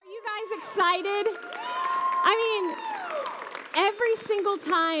excited? I mean, every single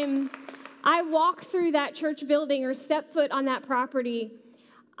time I walk through that church building or step foot on that property,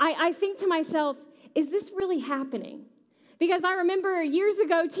 I think to myself, is this really happening? Because I remember years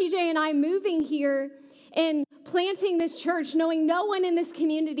ago, TJ and I moving here and planting this church, knowing no one in this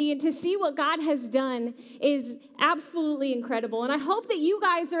community, and to see what God has done is absolutely incredible. And I hope that you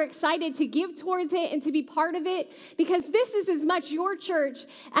guys are excited to give towards it and to be part of it, because this is as much your church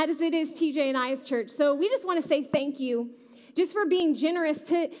as it is TJ and I's church. So we just want to say thank you just for being generous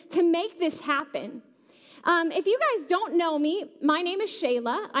to make this happen. If you guys don't know me, my name is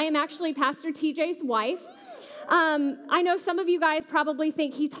Shayla. I am actually Pastor TJ's wife. I know some of you guys probably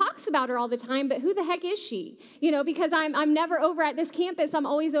think he talks about her all the time, but who the heck is she? You know, because I'm never over at this campus. I'm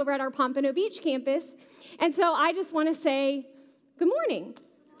always over at our Pompano Beach campus. And so I just want to say good morning.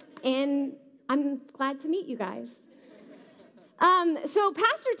 And I'm glad to meet you guys. So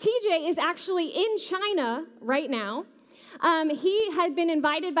Pastor TJ is actually in China right now. He had been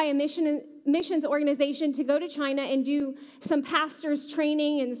invited by a missions organization to go to China and do some pastors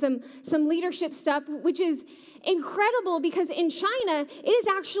training and some leadership stuff, which is incredible because in China, it is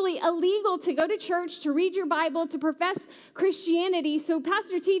actually illegal to go to church, to read your Bible, to profess Christianity. So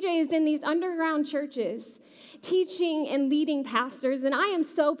Pastor TJ is in these underground churches teaching and leading pastors. And I am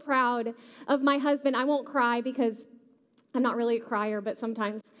so proud of my husband. I won't cry because I'm not really a crier, but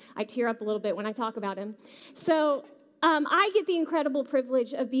sometimes I tear up a little bit when I talk about him. So I get the incredible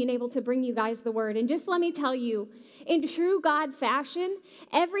privilege of being able to bring you guys the word. And just let me tell you, in true God fashion,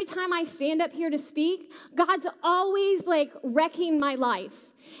 every time I stand up here to speak, God's always like wrecking my life.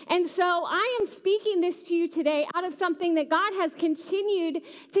 And so I am speaking this to you today out of something that God has continued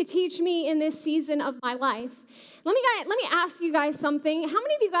to teach me in this season of my life. Let me ask you guys something. How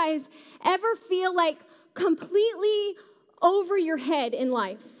many of you guys ever feel like completely over your head in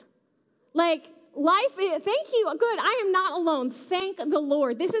life? Like, life, thank you, good, I am not alone, thank the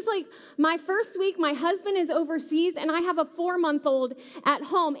Lord. This is like my first week, my husband is overseas, and I have a 4-month-old at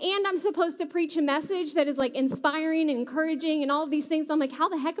home, and I'm supposed to preach a message that is like inspiring and encouraging and all of these things. I'm like, how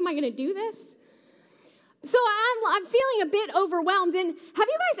the heck am I going to do this? So I'm feeling a bit overwhelmed, and have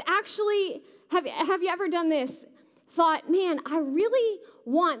you guys actually, have you ever done this? Thought, man, I really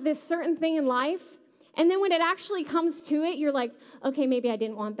want this certain thing in life, and then when it actually comes to it, you're like, okay, maybe I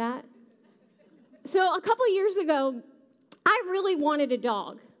didn't want that. So a couple years ago, I really wanted a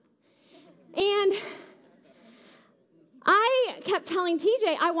dog. And I kept telling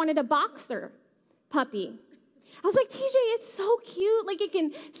TJ I wanted a boxer puppy. I was like, TJ, it's so cute. Like, it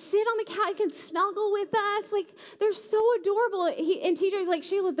can sit on the couch, it can snuggle with us. Like, they're so adorable. And TJ's like,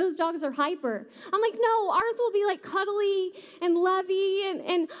 Shayla, those dogs are hyper. I'm like, no, ours will be like cuddly and lovey.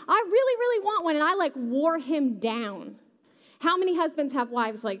 And I really, really want one. And I like wore him down. How many husbands have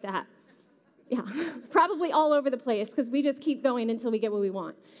wives like that? Yeah, probably all over the place because we just keep going until we get what we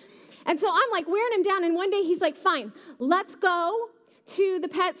want. And so I'm like wearing him down, and one day he's like, fine, let's go to the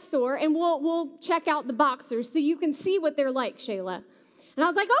pet store and we'll check out the boxers so you can see what they're like, Shayla. And I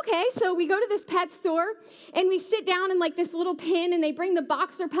was like, okay, so we go to this pet store and we sit down in like this little pen, and they bring the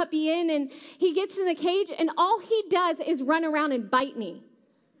boxer puppy in, and he gets in the cage, and all he does is run around and bite me.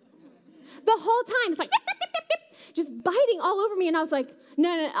 The whole time, it's like, just biting all over me. And I was like,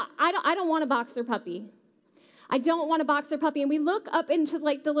 no, I don't want a boxer puppy. I don't want a boxer puppy. And we look up into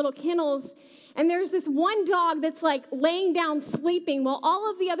like the little kennels, and there's this one dog that's like laying down sleeping while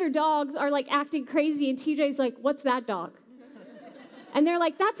all of the other dogs are like acting crazy. And TJ's like, what's that dog? And they're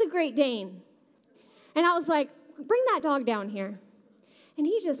like, that's a Great Dane. And I was like, bring that dog down here. And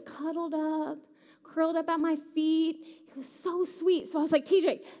he just cuddled up, curled up at my feet. He was so sweet. So I was like,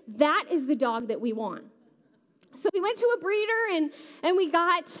 TJ, that is the dog that we want. So we went to a breeder, and we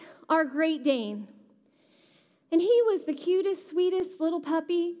got our Great Dane. And he was the cutest, sweetest little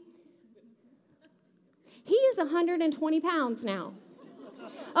puppy. He is 120 pounds now.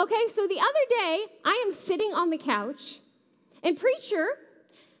 Okay, so the other day, I am sitting on the couch, and Preacher,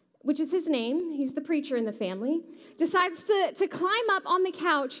 which is his name, he's the preacher in the family, decides to climb up on the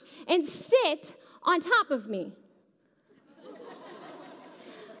couch and sit on top of me.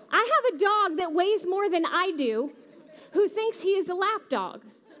 I have a dog that weighs more than I do who thinks he is a lap dog.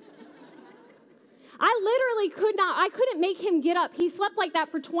 I literally couldn't make him get up. He slept like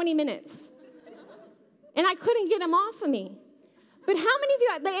that for 20 minutes. And I couldn't get him off of me. But how many of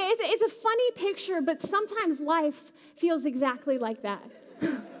you, it's a funny picture, but sometimes life feels exactly like that.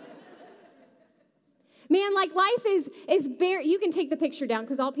 Man, like life is bare. You can take the picture down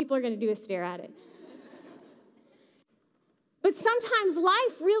because all people are going to do is stare at it. But sometimes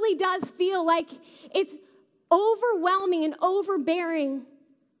life really does feel like it's overwhelming and overbearing.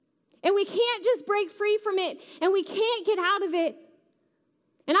 And we can't just break free from it, and we can't get out of it.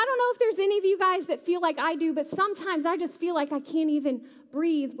 And I don't know if there's any of you guys that feel like I do, but sometimes I just feel like I can't even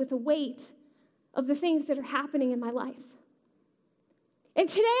breathe with the weight of the things that are happening in my life. And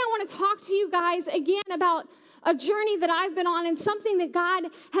today I want to talk to you guys again about a journey that I've been on and something that God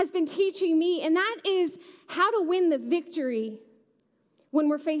has been teaching me, and that is how to win the victory when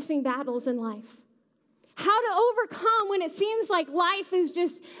we're facing battles in life. How to overcome when it seems like life is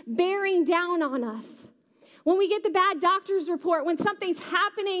just bearing down on us. When we get the bad doctor's report, when something's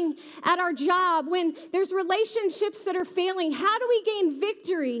happening at our job, when there's relationships that are failing, how do we gain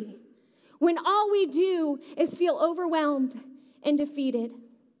victory when all we do is feel overwhelmed and defeated?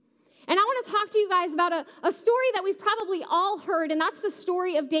 And I want to talk to you guys about a story that we've probably all heard, and that's the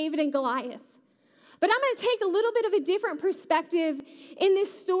story of David and Goliath. But I'm going to take a little bit of a different perspective in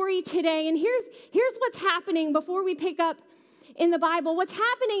this story today. And here's what's happening before we pick up in the Bible. What's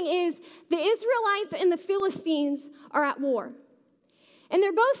happening is the Israelites and the Philistines are at war. And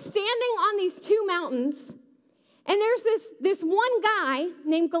they're both standing on these two mountains. And there's this one guy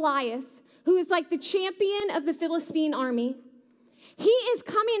named Goliath who is like the champion of the Philistine army. He is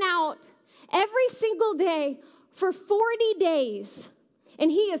coming out every single day for 40 days. And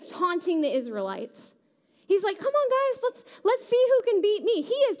he is taunting the Israelites. He's like, come on, guys, let's see who can beat me.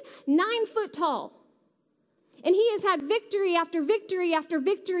 He is 9 foot tall. And he has had victory after victory after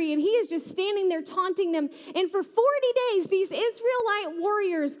victory, and he is just standing there taunting them. And for 40 days, these Israelite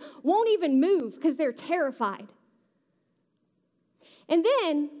warriors won't even move because they're terrified. And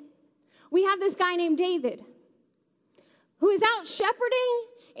then we have this guy named David who is out shepherding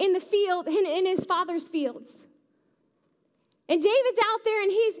in the field, in his father's fields. And David's out there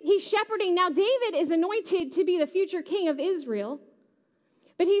and he's shepherding. Now, David is anointed to be the future king of Israel,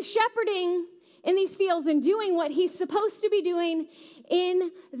 but he's shepherding in these fields and doing what he's supposed to be doing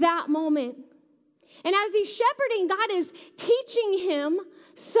in that moment. And as he's shepherding, God is teaching him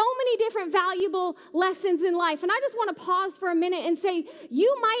so many different valuable lessons in life. And I just want to pause for a minute and say,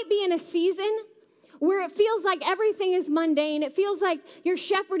 you might be in a season where it feels like everything is mundane. It feels like you're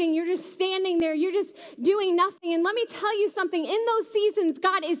shepherding, you're just standing there, you're just doing nothing. And let me tell you something, in those seasons,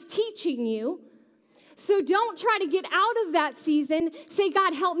 God is teaching you. So don't try to get out of that season. Say,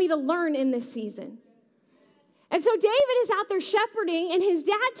 God, help me to learn in this season. And so David is out there shepherding, and his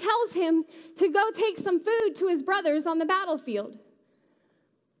dad tells him to go take some food to his brothers on the battlefield.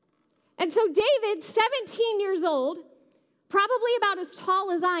 And so David, 17 years old, probably about as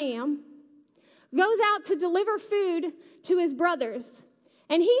tall as I am, goes out to deliver food to his brothers.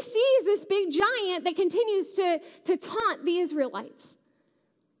 And he sees this big giant that continues to taunt the Israelites.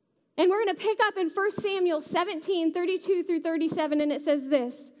 And we're going to pick up in 1 Samuel 17, 32 through 37, and it says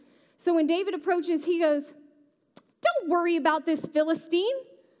this. So when David approaches, he goes, don't worry about this Philistine.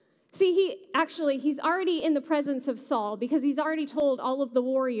 See, he's already in the presence of Saul because he's already told all of the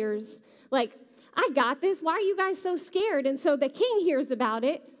warriors, like, I got this. Why are you guys so scared? And so the king hears about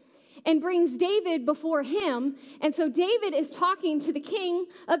it and brings David before him. And so David is talking to the king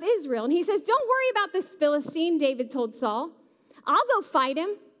of Israel. And he says, don't worry about this Philistine, David told Saul. I'll go fight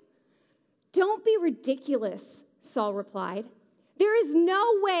him. Don't be ridiculous, Saul replied. There is no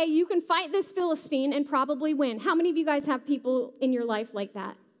way you can fight this Philistine and probably win. How many of you guys have people in your life like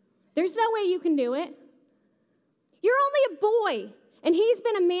that? There's no way you can do it. You're only a boy, and he's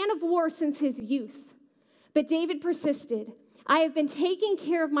been a man of war since his youth. But David persisted. I have been taking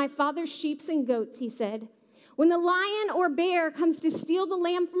care of my father's sheep and goats, he said. When the lion or bear comes to steal the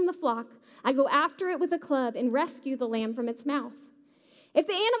lamb from the flock, I go after it with a club and rescue the lamb from its mouth. If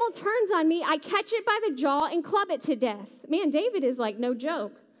the animal turns on me, I catch it by the jaw and club it to death. Man, David is like no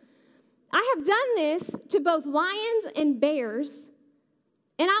joke. I have done this to both lions and bears,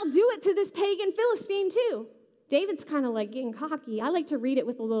 and I'll do it to this pagan Philistine too. David's kind of like getting cocky. I like to read it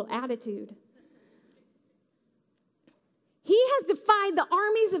with a little attitude. He has defied the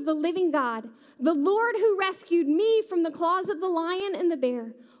armies of the living God. The Lord who rescued me from the claws of the lion and the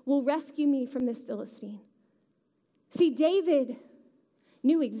bear will rescue me from this Philistine. See, David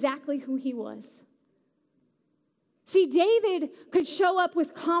knew exactly who he was. See, David could show up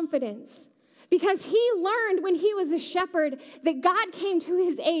with confidence because he learned when he was a shepherd that God came to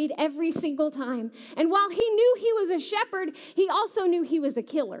his aid every single time. And while he knew he was a shepherd, he also knew he was a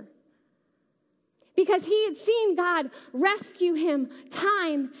killer, because he had seen God rescue him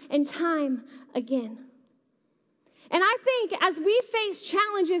time and time again. And I think as we face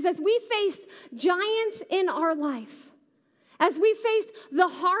challenges, as we face giants in our life, as we face the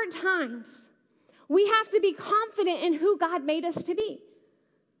hard times, we have to be confident in who God made us to be.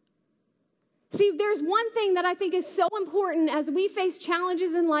 See, there's one thing that I think is so important as we face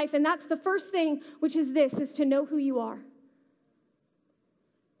challenges in life, and that's the first thing, which is this, is to know who you are.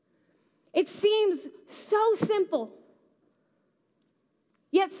 It seems so simple.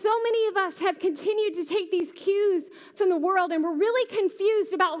 Yet so many of us have continued to take these cues from the world, and we're really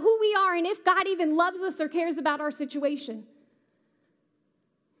confused about who we are and if God even loves us or cares about our situation.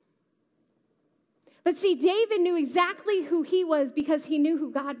 But see, David knew exactly who he was because he knew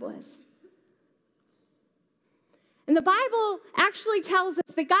who God was. And the Bible actually tells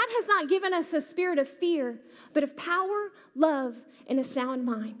us that God has not given us a spirit of fear, but of power, love, and a sound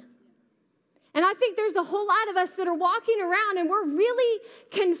mind. And I think there's a whole lot of us that are walking around and we're really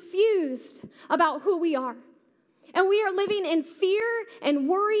confused about who we are. And we are living in fear and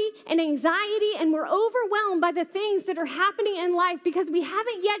worry and anxiety, and we're overwhelmed by the things that are happening in life because we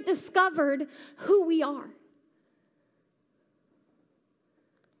haven't yet discovered who we are.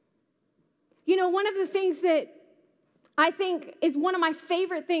 You know, one of the things that I think is one of my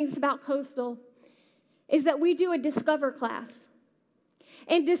favorite things about Coastal is that we do a Discover class.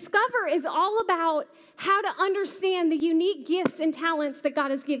 And Discover is all about how to understand the unique gifts and talents that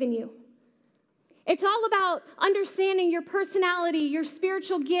God has given you. It's all about understanding your personality, your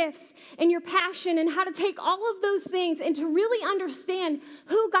spiritual gifts, and your passion, and how to take all of those things and to really understand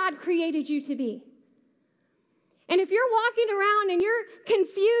who God created you to be. And if you're walking around and you're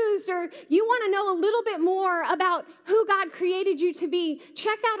confused or you want to know a little bit more about who God created you to be,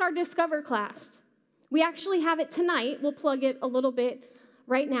 check out our Discover class. We actually have it tonight. We'll plug it a little bit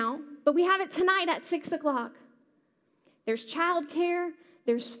right now, but we have it tonight at 6 o'clock. There's childcare,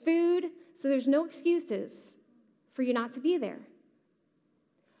 there's food, so there's no excuses for you not to be there.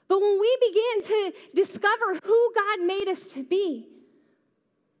 But when we begin to discover who God made us to be,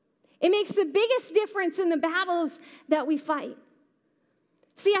 it makes the biggest difference in the battles that we fight.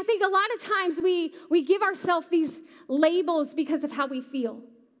 See, I think a lot of times we give ourselves these labels because of how we feel,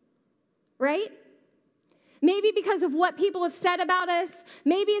 right? Maybe because of what people have said about us.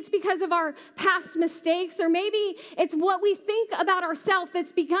 Maybe it's because of our past mistakes, or maybe it's what we think about ourselves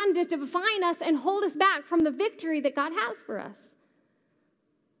that's begun to define us and hold us back from the victory that God has for us.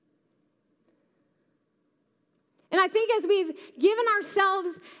 And I think as we've given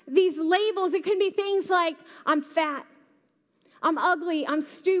ourselves these labels, it can be things like, I'm fat, I'm ugly, I'm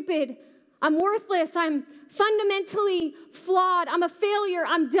stupid, I'm worthless, I'm fundamentally flawed, I'm a failure,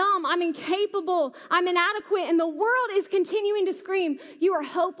 I'm dumb, I'm incapable, I'm inadequate. And the world is continuing to scream, you are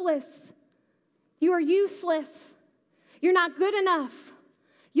hopeless, you are useless, you're not good enough,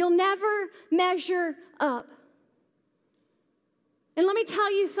 you'll never measure up. And let me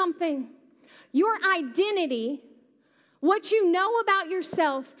tell you something, your identity, what you know about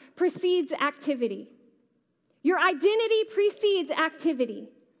yourself, precedes activity. Your identity precedes activity.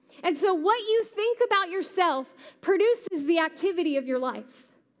 And so what you think about yourself produces the activity of your life.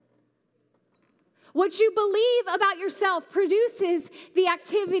 What you believe about yourself produces the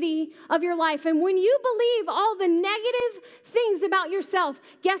activity of your life. And when you believe all the negative things about yourself,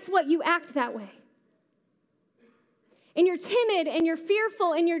 guess what? You act that way. And you're timid and you're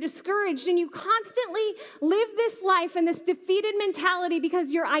fearful and you're discouraged and you constantly live this life in this defeated mentality because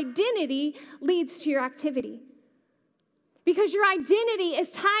your identity leads to your activity. Because your identity is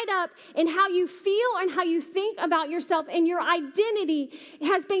tied up in how you feel and how you think about yourself, and your identity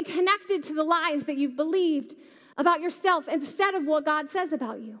has been connected to the lies that you've believed about yourself instead of what God says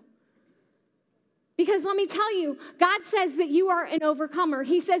about you. Because let me tell you, God says that you are an overcomer.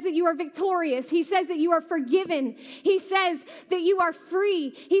 He says that you are victorious. He says that you are forgiven. He says that you are free.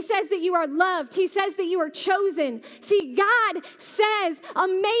 He says that you are loved. He says that you are chosen. See, God says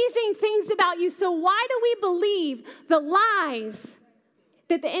amazing things about you. So why do we believe the lies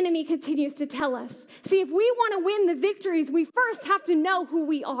that the enemy continues to tell us? See, if we want to win the victories, we first have to know who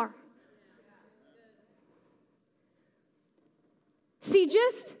we are. See,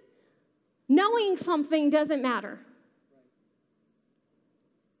 just knowing something doesn't matter.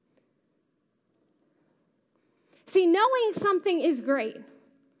 See, knowing something is great.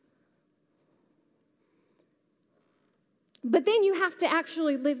 But then you have to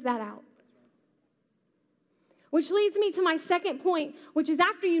actually live that out. Which leads me to my second point, which is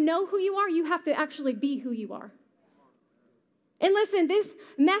after you know who you are, you have to actually be who you are. And listen, this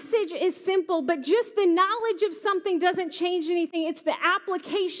message is simple, but just the knowledge of something doesn't change anything. It's the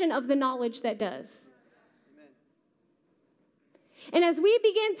application of the knowledge that does. Amen. And as we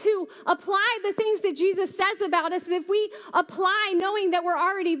begin to apply the things that Jesus says about us, if we apply knowing that we're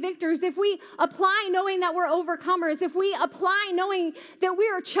already victors, if we apply knowing that we're overcomers, if we apply knowing that we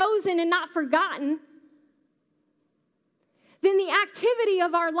are chosen and not forgotten, then the activity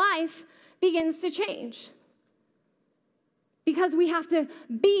of our life begins to change. Because we have to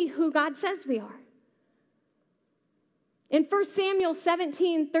be who God says we are. In 1 Samuel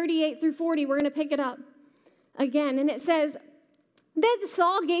 17:38-40, we're going to pick it up again. And it says, then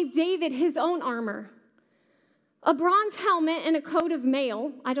Saul gave David his own armor, a bronze helmet and a coat of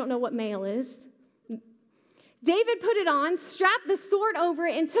mail. I don't know what mail is. David put it on, strapped the sword over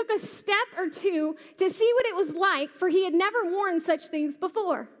it, and took a step or two to see what it was like, for he had never worn such things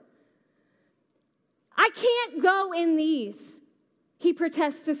before. I can't go in these, he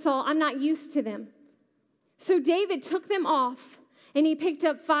protests to Saul. I'm not used to them. So David took them off, and he picked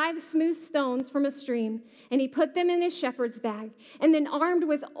up 5 smooth stones from a stream, and he put them in his shepherd's bag. And then, armed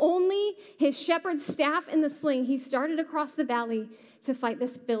with only his shepherd's staff and the sling, he started across the valley to fight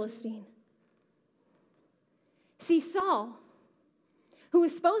this Philistine. See, Saul, who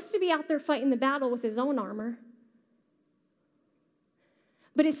was supposed to be out there fighting the battle with his own armor,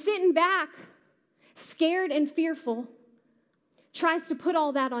 but is sitting back, scared and fearful, tries to put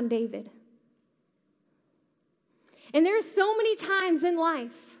all that on David. And there's so many times in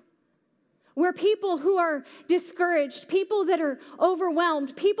life where people who are discouraged, people that are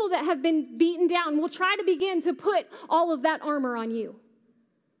overwhelmed, people that have been beaten down will try to begin to put all of that armor on you.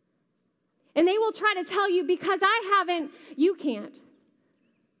 And they will try to tell you, because I haven't, you can't.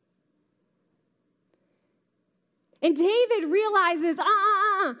 And David realizes,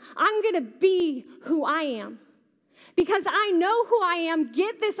 I'm going to be who I am. Because I know who I am.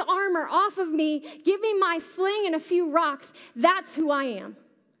 Get this armor off of me. Give me my sling and a few rocks. That's who I am.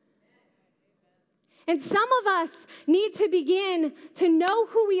 And some of us need to begin to know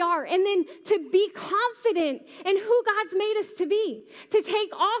who we are and then to be confident in who God's made us to be. To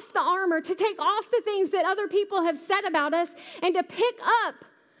take off the armor, to take off the things that other people have said about us, and to pick up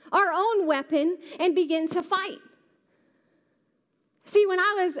our own weapon and begin to fight. See, when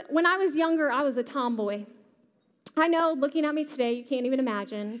I was younger, I was a tomboy. I know, looking at me today, you can't even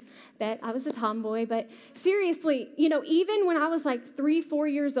imagine that I was a tomboy, but seriously, even when I was like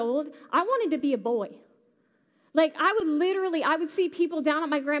 3-4 years old, I wanted to be a boy. Like, I would see people down at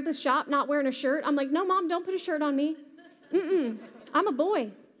my grandpa's shop not wearing a shirt. I'm like, no, Mom, don't put a shirt on me. I'm a boy.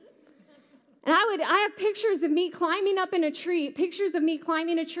 And I have pictures of me climbing up in a tree, pictures of me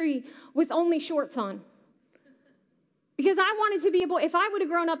climbing a tree with only shorts on. Because I wanted to be a boy. If I would have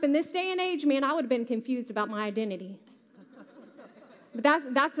grown up in this day and age, man, I would have been confused about my identity. But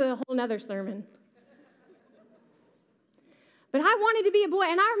that's a whole nother sermon. But I wanted to be a boy.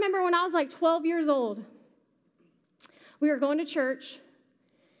 And I remember when I was like 12 years old, we were going to church,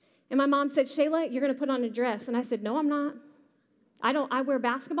 and my mom said, Shayla, you're going to put on a dress. And I said, no, I'm not. I wear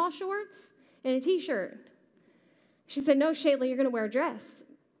basketball shorts and a t-shirt. She said, no, Shayla, you're going to wear a dress.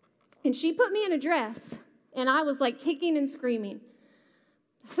 And she put me in a dress. And I was like kicking and screaming.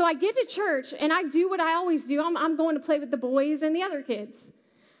 So I get to church, and I do what I always do. I'm going to play with the boys and the other kids.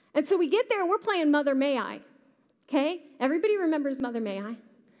 And so we get there, and we're playing Mother May I. Okay? Everybody remembers Mother May I.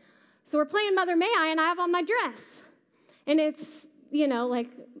 So we're playing Mother May I, and I have on my dress. And it's, like,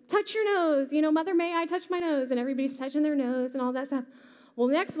 touch your nose. Mother May I touch my nose. And everybody's touching their nose and all that stuff. Well,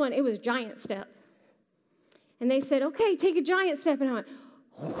 next one, it was giant step. And they said, okay, take a giant step. And I went,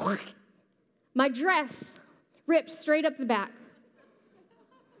 whoosh. My dress ripped straight up the back.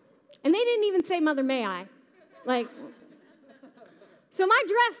 And they didn't even say, Mother, may I? So my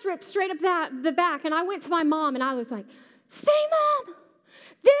dress ripped straight up the back, and I went to my mom, and I was like, see, Mom,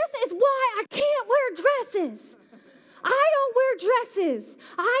 this is why I can't wear dresses. I don't wear dresses.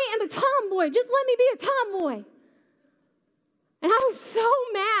 I am a tomboy. Just let me be a tomboy. And I was so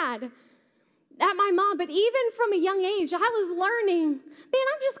mad at my mom, but even from a young age, I was learning, man,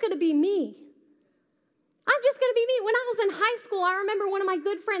 I'm just going to be me. I'm just going to be me. When I was in high school, I remember one of my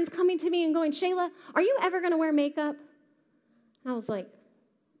good friends coming to me and going, Shayla, are you ever going to wear makeup? And I was like,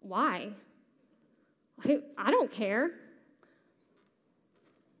 why? I don't care.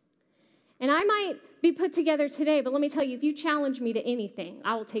 And I might be put together today, but let me tell you, if you challenge me to anything,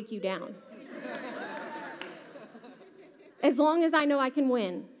 I will take you down. As long as I know I can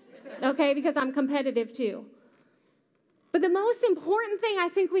win, okay? Because I'm competitive too. But the most important thing I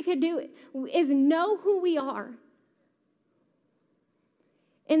think we could do is know who we are.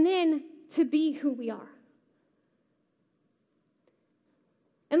 And then to be who we are.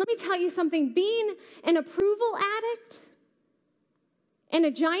 And let me tell you something. Being an approval addict and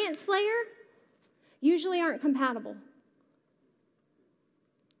a giant slayer usually aren't compatible.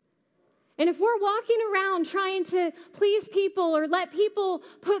 And if we're walking around trying to please people or let people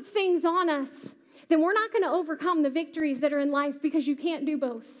put things on us, then we're not going to overcome the victories that are in life, because you can't do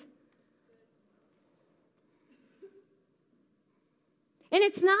both. And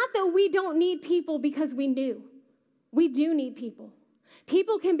it's not that we don't need people because we knew. We do need people.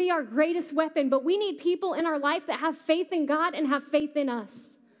 People can be our greatest weapon, but we need people in our life that have faith in God and have faith in us.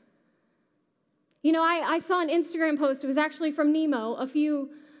 You know, I saw an Instagram post. It was actually from Nemo a few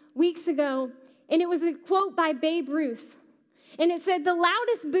weeks ago, and it was a quote by Babe Ruth. And it said, "The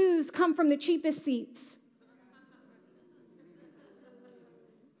loudest boos come from the cheapest seats."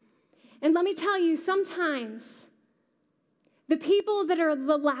 And let me tell you, sometimes the people that are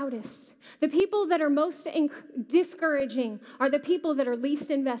the loudest, the people that are most discouraging, are the people that are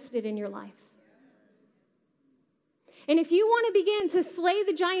least invested in your life. And if you want to begin to slay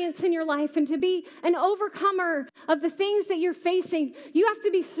the giants in your life and to be an overcomer of the things that you're facing, you have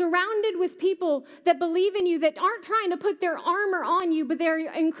to be surrounded with people that believe in you, that aren't trying to put their armor on you, but they're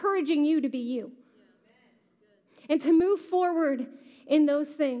encouraging you to be you. And to move forward in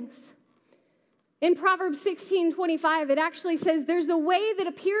those things. In Proverbs 16:25, it actually says, "There's a way that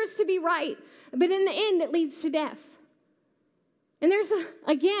appears to be right, but in the end it leads to death." And there's,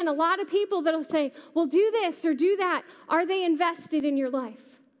 again, a lot of people that'll say, "Well, do this or do that." Are they invested in your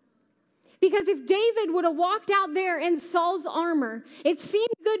life? Because if David would have walked out there in Saul's armor, it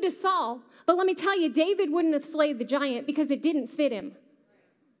seemed good to Saul, but let me tell you, David wouldn't have slayed the giant because it didn't fit him.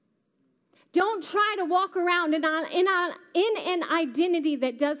 Don't try to walk around in an identity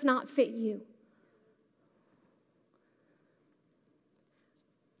that does not fit you.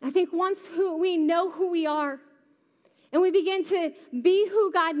 I think once we know who we are and we begin to be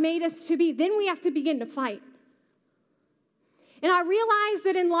who God made us to be, then we have to begin to fight. And I realize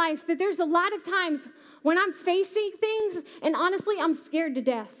that in life that there's a lot of times when I'm facing things and honestly I'm scared to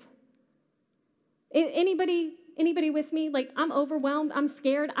death. Anybody with me? Like, I'm overwhelmed, I'm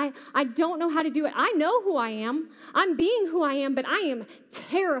scared, I don't know how to do it. I know who I am. I'm being who I am, but I am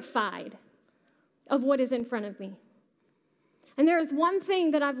terrified of what is in front of me. And there is one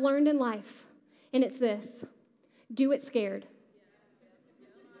thing that I've learned in life, and it's this: do it scared.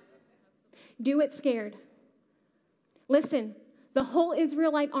 Do it scared. Listen, the whole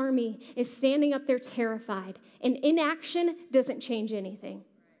Israelite army is standing up there terrified, and inaction doesn't change anything.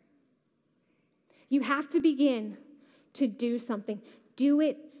 You have to begin to do something. Do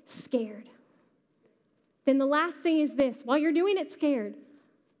it scared. Then the last thing is this: while you're doing it scared,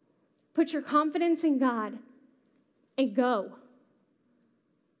 put your confidence in God and go.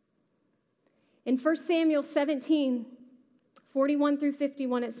 In 1 Samuel 17, 41 through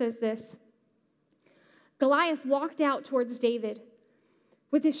 51, it says this: Goliath walked out towards David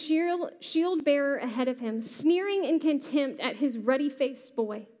with his shield bearer ahead of him, sneering in contempt at his ruddy-faced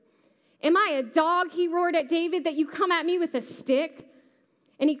boy. "Am I a dog," he roared at David, "that you come at me with a stick?"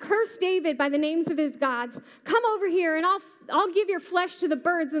 And he cursed David by the names of his gods. "Come over here, and I'll give your flesh to the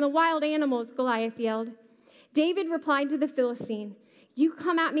birds and the wild animals," Goliath yelled. David replied to the Philistine, "You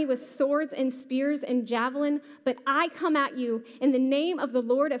come at me with swords and spears and javelin, but I come at you in the name of the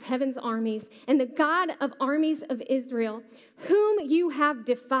Lord of heaven's armies and the God of armies of Israel, whom you have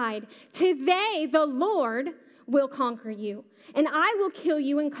defied. Today the Lord will conquer you, and I will kill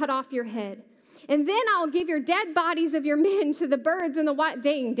you and cut off your head. And then I'll give your dead bodies of your men to the birds and the wild."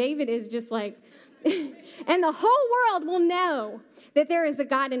 Dang, David is just like, "And the whole world will know that there is a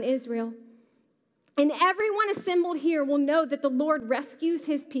God in Israel. And everyone assembled here will know that the Lord rescues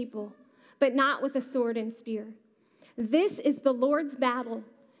his people, but not with a sword and spear. This is the Lord's battle,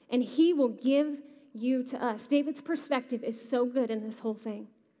 and he will give you to us." David's perspective is so good in this whole thing.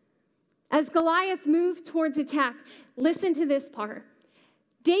 As Goliath moved towards attack, listen to this part.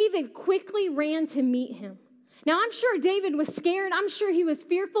 David quickly ran to meet him. Now, I'm sure David was scared. I'm sure he was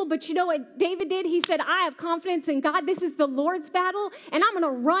fearful. But you know what David did? He said, "I have confidence in God. This is the Lord's battle, and I'm going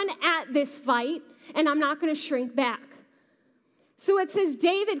to run at this fight, and I'm not going to shrink back." So it says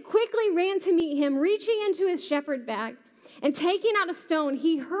David quickly ran to meet him, reaching into his shepherd bag, and taking out a stone,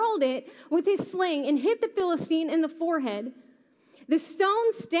 he hurled it with his sling and hit the Philistine in the forehead. The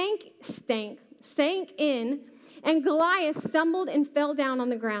stone sank in, and Goliath stumbled and fell down on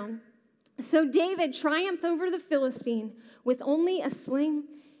the ground. So David triumphed over the Philistine with only a sling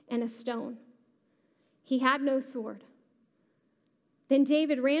and a stone. He had no sword. Then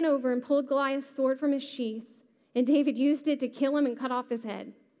David ran over and pulled Goliath's sword from his sheath, and David used it to kill him and cut off his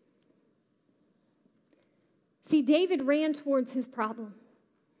head. See, David ran towards his problem.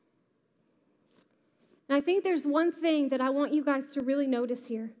 And I think there's one thing that I want you guys to really notice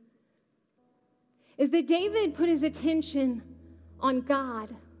here, is that David put his attention on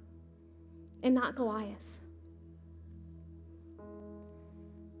God and not Goliath.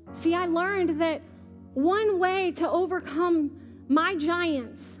 See, I learned that one way to overcome my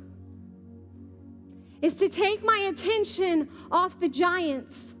giants is to take my attention off the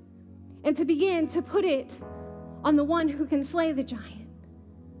giants and to begin to put it on the one who can slay the giant.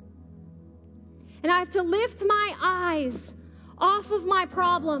 And I have to lift my eyes off of my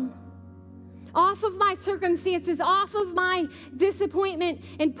problem, off of my circumstances, off of my disappointment,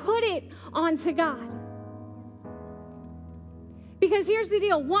 and put it onto God. Because here's the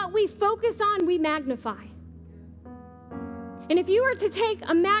deal, what we focus on, we magnify. And if you were to take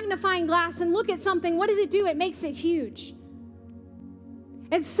a magnifying glass and look at something, what does it do? It makes it huge.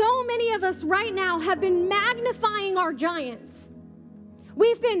 And so many of us right now have been magnifying our giants.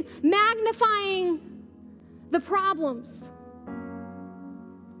 We've been magnifying the problems.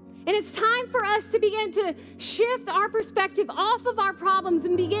 And it's time for us to begin to shift our perspective off of our problems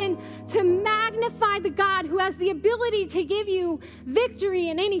and begin to magnify the God who has the ability to give you victory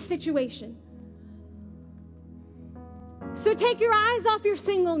in any situation. So take your eyes off your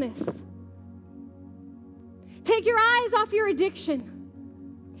singleness. Take your eyes off your addiction.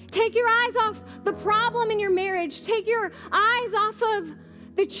 Take your eyes off the problem in your marriage. Take your eyes off of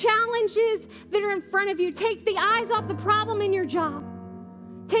the challenges that are in front of you. Take the eyes off the problem in your job.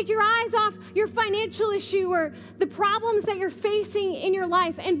 Take your eyes off your financial issue or the problems that you're facing in your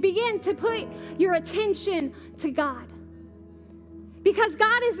life and begin to put your attention to God. Because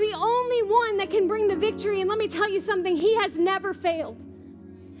God is the only one that can bring the victory. And let me tell you something, He has never failed.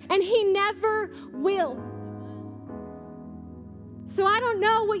 And He never will. So I don't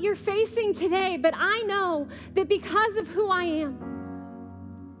know what you're facing today, but I know that because of who I am,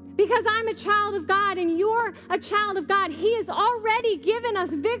 because I'm a child of God and you're a child of God, He has already given us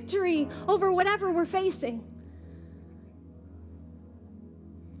victory over whatever we're facing.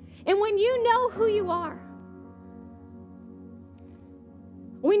 And when you know who you are,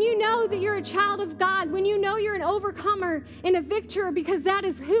 when you know that you're a child of God, when you know you're an overcomer and a victor because that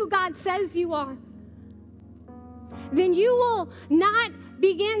is who God says you are, then you will not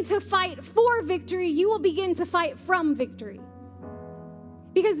begin to fight for victory, you will begin to fight from victory.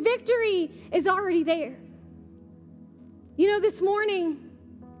 Because victory is already there. You know, this morning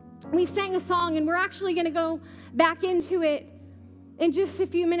we sang a song and we're actually going to go back into it in just a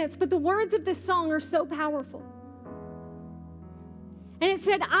few minutes, but the words of this song are so powerful. And it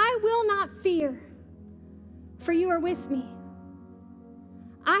said, I will not fear, for you are with me.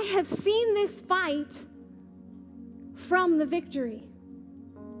 I have seen this fight from the victory.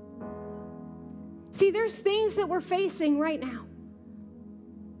 See, there's things that we're facing right now.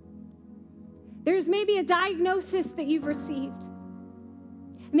 There's maybe a diagnosis that you've received.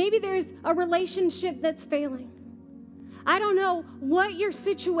 Maybe there's a relationship that's failing. I don't know what your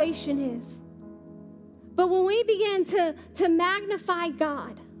situation is. But when we begin to magnify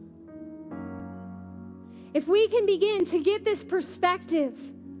God, if we can begin to get this perspective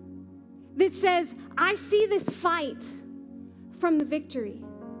that says, I see this fight from the victory,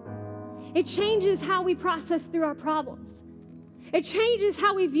 it changes how we process through our problems. It changes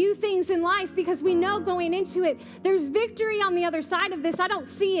how we view things in life because we know going into it, there's victory on the other side of this. I don't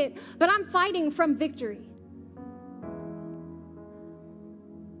see it, but I'm fighting from victory.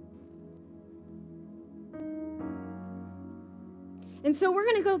 And so we're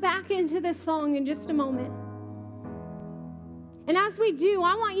going to go back into this song in just a moment. And as we do,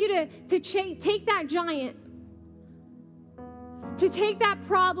 I want you to take that giant, to take that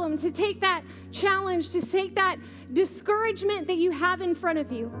problem, to take that challenge, to take that discouragement that you have in front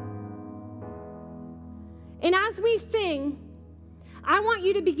of you. And as we sing, I want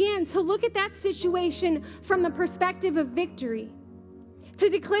you to begin to look at that situation from the perspective of victory. To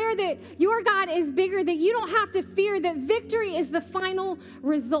declare that your God is bigger, that you don't have to fear, that victory is the final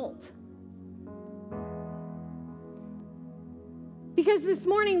result. Because this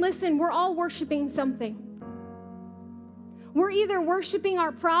morning, listen, we're all worshiping something. We're either worshiping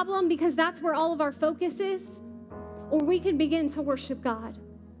our problem because that's where all of our focus is, or we can begin to worship God.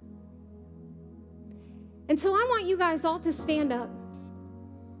 And so I want you guys all to stand up.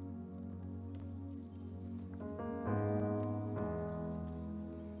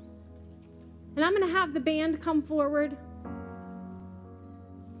 And I'm going to have the band come forward.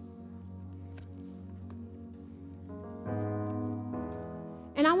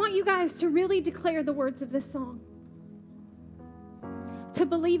 And I want you guys to really declare the words of this song. To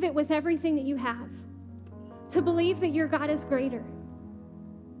believe it with everything that you have. To believe that your God is greater.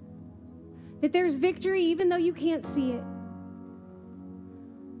 That there's victory even though you can't see it.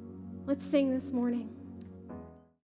 Let's sing this morning.